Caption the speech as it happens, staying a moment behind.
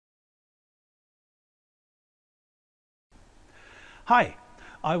Hi,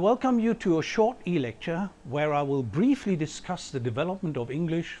 I welcome you to a short e-lecture where I will briefly discuss the development of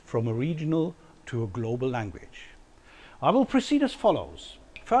English from a regional to a global language. I will proceed as follows.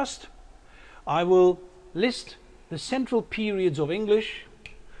 First, I will list the central periods of English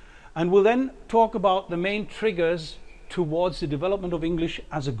and will then talk about the main triggers towards the development of English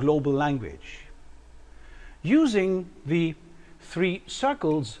as a global language. Using the three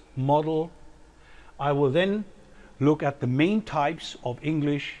circles model, I will then look at the main types of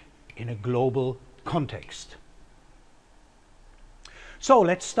English in a global context. So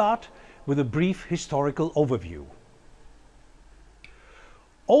let's start with a brief historical overview.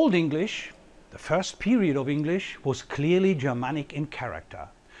 Old English, the first period of English, was clearly Germanic in character,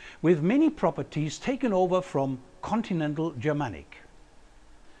 with many properties taken over from continental Germanic.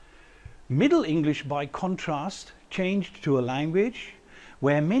 Middle English, by contrast, changed to a language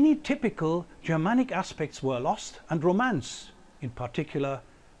where many typical Germanic aspects were lost and Romance, in particular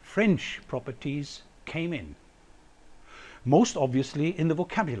French properties, came in. Most obviously in the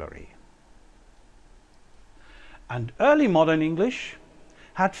vocabulary. And early modern English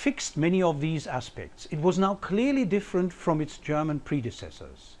had fixed many of these aspects. It was now clearly different from its German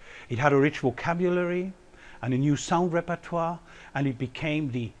predecessors. It had a rich vocabulary and a new sound repertoire, and it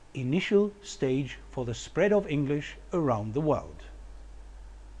became the initial stage for the spread of English around the world.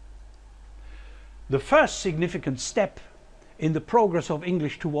 The first significant step in the progress of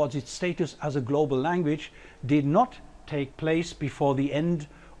English towards its status as a global language did not take place before the end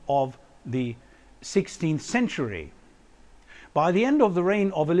of the 16th century. By the end of the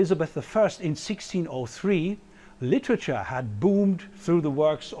reign of Elizabeth I in 1603, literature had boomed through the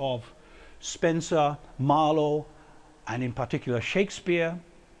works of Spenser, Marlowe, and in particular Shakespeare.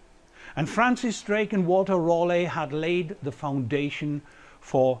 And Francis Drake and Walter Raleigh had laid the foundation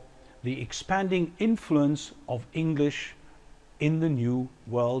for the expanding influence of English in the New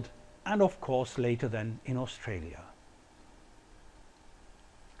World, and of course later then in Australia.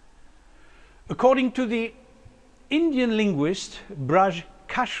 According to the Indian linguist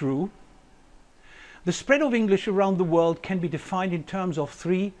Kachru, the spread of English around the world can be defined in terms of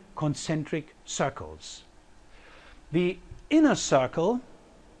three concentric circles. The inner circle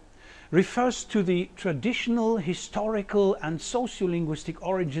refers to the traditional, historical and sociolinguistic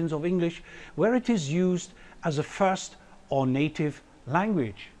origins of English, where it is used as a first or native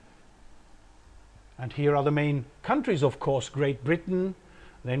language. And here are the main countries, of course: Great Britain,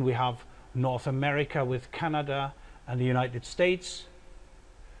 then we have North America with Canada and the United States,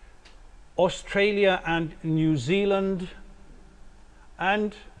 Australia and New Zealand,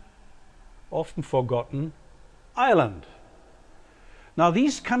 and often forgotten, Ireland. Now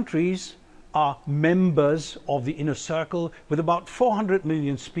these countries are members of the inner circle with about 400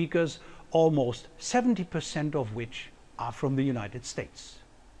 million speakers, almost 70% of which are from the United States.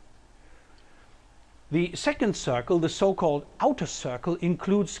 The second circle, the so-called outer circle,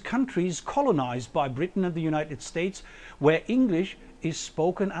 includes countries colonized by Britain and the United States, where English is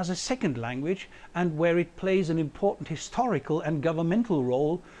spoken as a second language and where it plays an important historical and governmental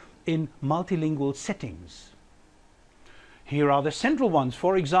role in multilingual settings. Here are the central ones.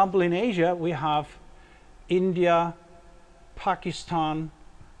 For example, in Asia we have India, Pakistan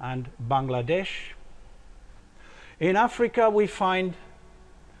and Bangladesh. In Africa we find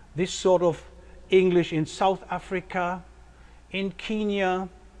this sort of English in South Africa, in Kenya,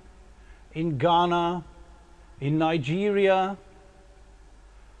 in Ghana, in Nigeria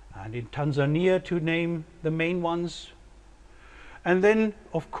and in Tanzania, to name the main ones. And then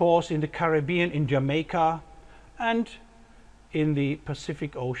of course in the Caribbean, in Jamaica, and in the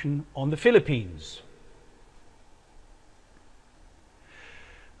Pacific Ocean on the Philippines.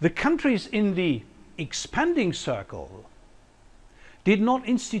 The countries in the expanding circle did not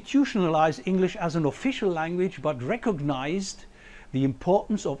institutionalize English as an official language, but recognized the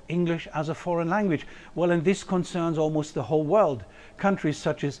importance of English as a foreign language. Well, and this concerns almost the whole world. Countries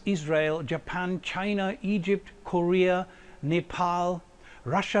such as Israel, Japan, China, Egypt, Korea, Nepal,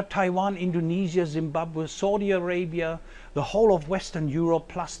 Russia, Taiwan, Indonesia, Zimbabwe, Saudi Arabia, the whole of Western Europe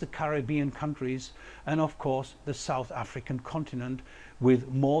plus the Caribbean countries, and of course the South African continent with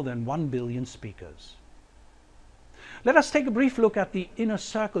more than 1 billion speakers. Let us take a brief look at the inner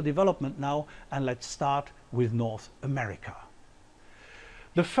circle development now, and let's start with North America.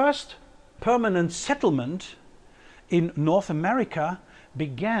 The first permanent settlement in North America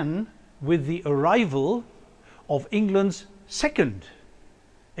began with the arrival of England's second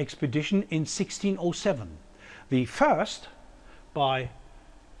expedition in 1607. The first by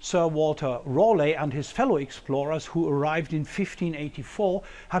Sir Walter Raleigh and his fellow explorers who arrived in 1584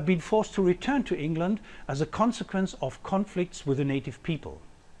 had been forced to return to England as a consequence of conflicts with the native people.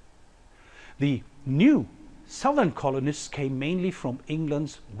 The new southern colonists came mainly from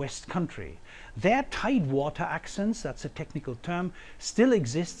England's West Country. Their tidewater accents, that's a technical term, still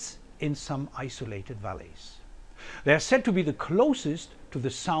exists in some isolated valleys. They are said to be the closest to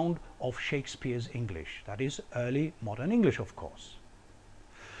the sound of Shakespeare's English, that is early modern English, of course.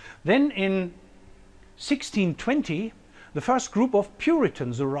 Then in 1620, the first group of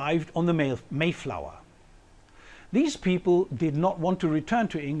Puritans arrived on the Mayflower. These people did not want to return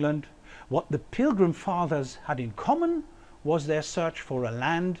to England. What the Pilgrim Fathers had in common was their search for a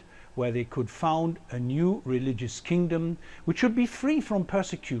land where they could found a new religious kingdom which should be free from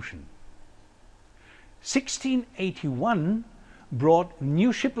persecution. 1681 brought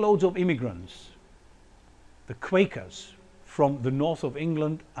new shiploads of immigrants, the Quakers, from the north of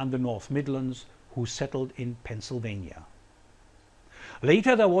England and the North Midlands, who settled in Pennsylvania.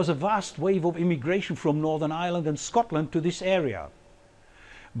 Later there was a vast wave of immigration from Northern Ireland and Scotland to this area.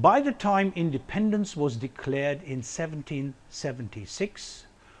 By the time independence was declared in 1776,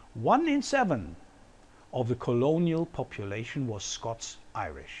 1 in 7 of the colonial population was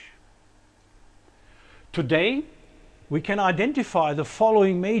Scots-Irish. Today, we can identify the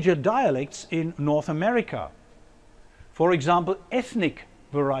following major dialects in North America. For example, ethnic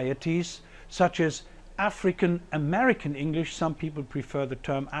varieties such as African American English, some people prefer the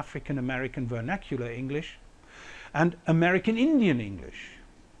term African American Vernacular English, and American Indian English.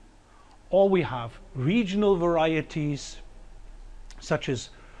 Or we have regional varieties such as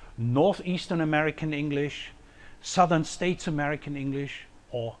Northeastern American English, Southern States American English,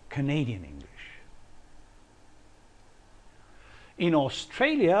 or Canadian English. In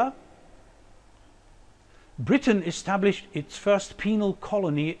Australia, Britain established its first penal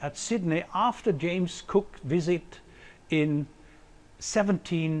colony at Sydney after James Cook's visit in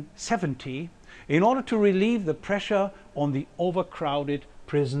 1770 in order to relieve the pressure on the overcrowded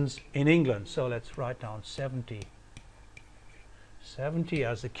prisons in England. So let's write down 70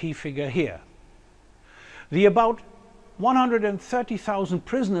 as the key figure here. The about 130,000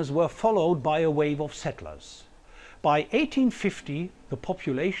 prisoners were followed by a wave of settlers. By 1850, the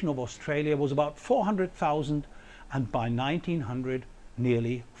population of Australia was about 400,000, and by 1900,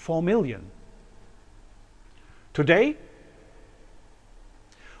 nearly 4 million. Today,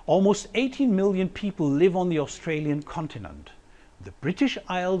 almost 18 million people live on the Australian continent. The British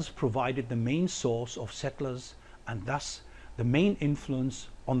Isles provided the main source of settlers and thus the main influence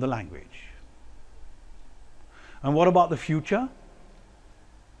on the language. And what about the future?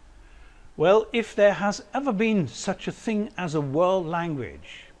 Well, if there has ever been such a thing as a world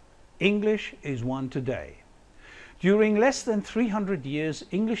language, English is one today. During less than 300 years,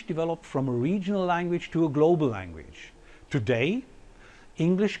 English developed from a regional language to a global language. Today,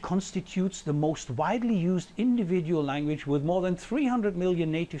 English constitutes the most widely used individual language with more than 300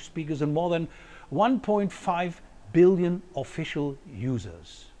 million native speakers and more than 1.5 billion official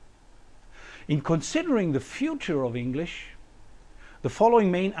users. In considering the future of English, the following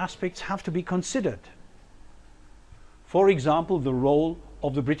main aspects have to be considered. For example, the role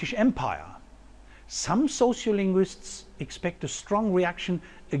of the British Empire. Some sociolinguists expect a strong reaction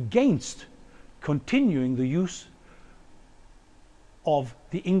against continuing the use of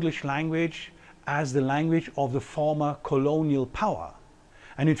the English language as the language of the former colonial power,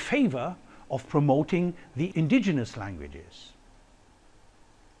 and in favor of promoting the indigenous languages.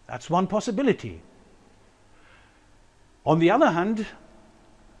 That's one possibility. On the other hand,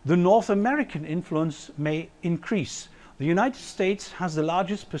 the North American influence may increase. The United States has the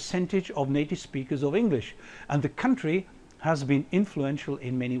largest percentage of native speakers of English, and the country has been influential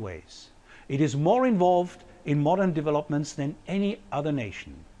in many ways. It is more involved in modern developments than any other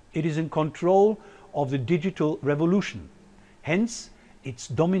nation. It is in control of the digital revolution. Hence, its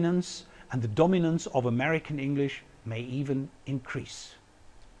dominance and the dominance of American English may even increase.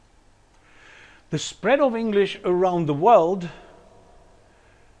 The spread of English around the world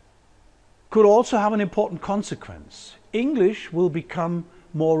could also have an important consequence. English will become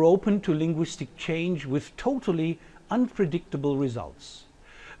more open to linguistic change with totally unpredictable results.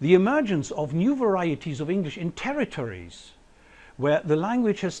 The emergence of new varieties of English in territories where the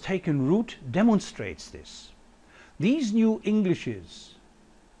language has taken root demonstrates this. These new Englishes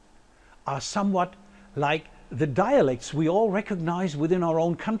are somewhat like the dialects we all recognize within our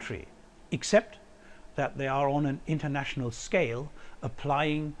own country, except that they are on an international scale,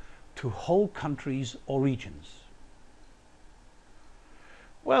 applying to whole countries or regions.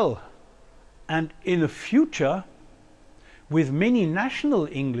 Well, and in the future, with many national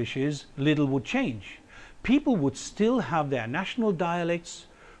Englishes, little would change. People would still have their national dialects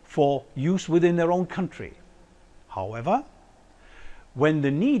for use within their own country. However, when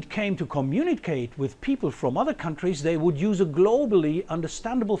the need came to communicate with people from other countries, they would use a globally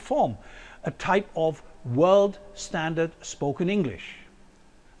understandable form, a type of world standard spoken English.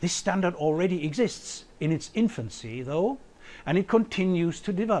 This standard already exists in its infancy though, and it continues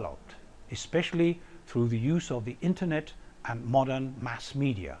to develop, especially through the use of the internet and modern mass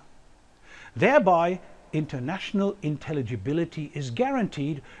media. Thereby, international intelligibility is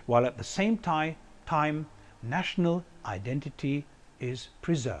guaranteed, while at the same time national identity is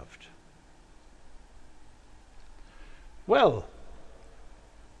preserved. Well,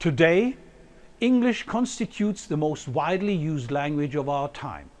 today English constitutes the most widely used language of our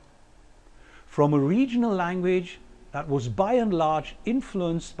time. From a regional language that was by and large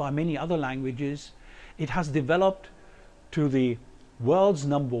influenced by many other languages, it has developed to the world's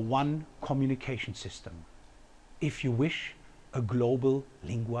 #1 communication system. If you wish, a global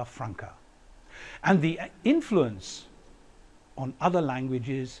lingua franca. And the influence on other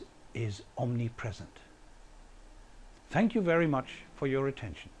languages is omnipresent. Thank you very much for your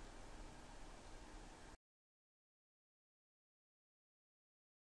attention.